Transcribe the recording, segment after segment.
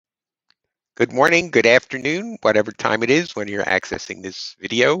Good morning, good afternoon, whatever time it is when you're accessing this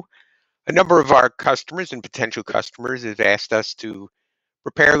video. A number of our customers and potential customers have asked us to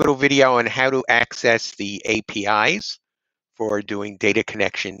prepare a little video on how to access the APIs for doing data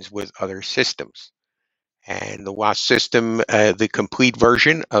connections with other systems. And the Wasp system, the complete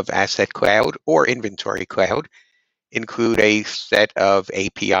version of AssetCloud or InventoryCloud, include a set of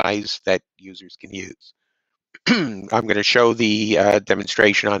APIs that users can use. I'm going to show the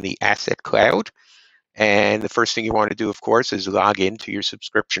demonstration on the AssetCloud. And the first thing you want to do, of course, is log into your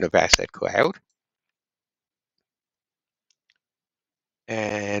subscription of AssetCloud.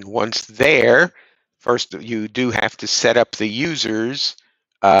 And once there, first you do have to set up the users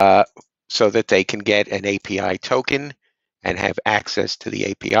so that they can get an API token and have access to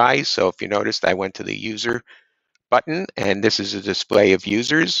the APIs. So if you noticed, I went to the user button, and this is a display of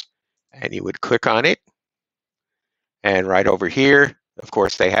users, and you would click on it. And right over here, of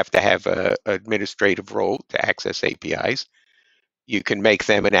course, they have to have an administrative role to access APIs. You can make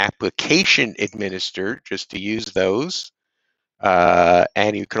them an application administrator just to use those.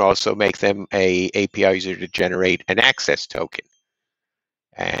 And you can also make them a API user to generate an access token.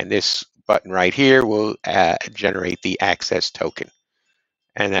 And this button right here will generate the access token.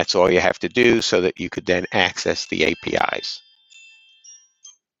 And that's all you have to do so that you could then access the APIs.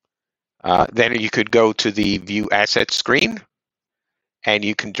 Then you could go to the View Asset screen, and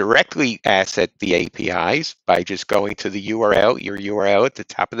you can directly asset the APIs by just going to the URL, your URL at the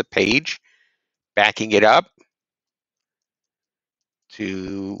top of the page, backing it up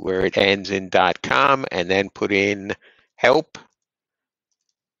to where it ends in .com, and then put in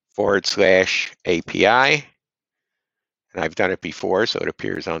help/API. And I've done it before, so it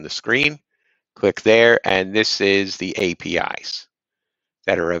appears on the screen. Click there, and this is the APIs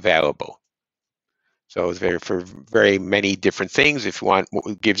that are available. So it's for very many different things. If you want,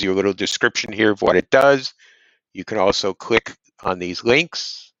 it gives you a little description here of what it does. You can also click on these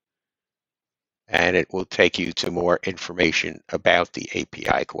links, and it will take you to more information about the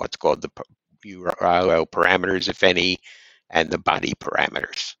API, what's called the URL parameters, if any, and the body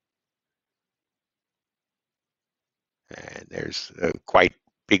parameters. And there's a quite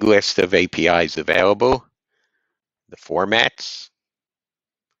big list of APIs available, the formats,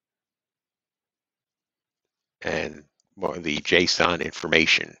 and more the JSON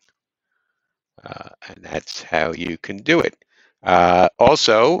information. And that's how you can do it.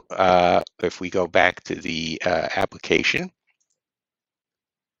 Also, if we go back to the application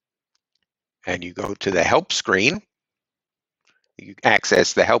and you go to the help screen, you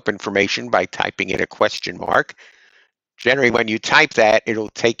access the help information by typing in a question mark. Generally, when you type that, it'll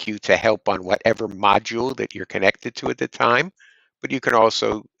take you to help on whatever module that you're connected to at the time. But you can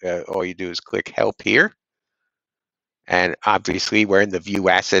also, all you do is click help here. And obviously, we're in the View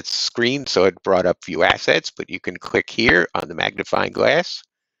Assets screen, so it brought up View Assets, but you can click here on the magnifying glass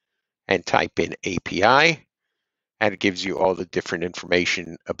and type in API, and it gives you all the different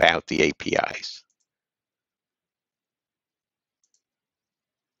information about the APIs.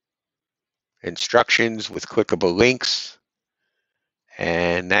 Instructions with clickable links,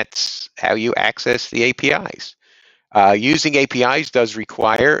 and that's how you access the APIs. Using APIs does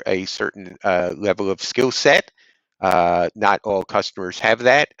require a certain level of skill set. Not all customers have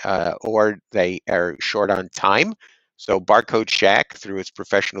that, or they are short on time. So BarcodeShack, through its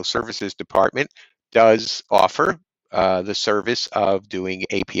professional services department, does offer the service of doing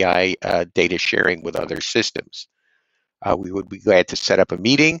API data sharing with other systems. We would be glad to set up a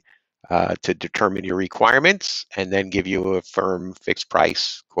meeting to determine your requirements and then give you a firm fixed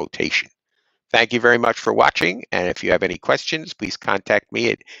price quotation. Thank you very much for watching, and if you have any questions, please contact me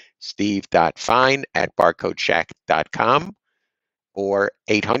at steve.fine@barcodeshack.com or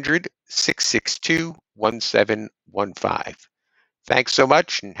 800-662-1715. Thanks so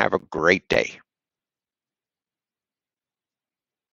much and have a great day.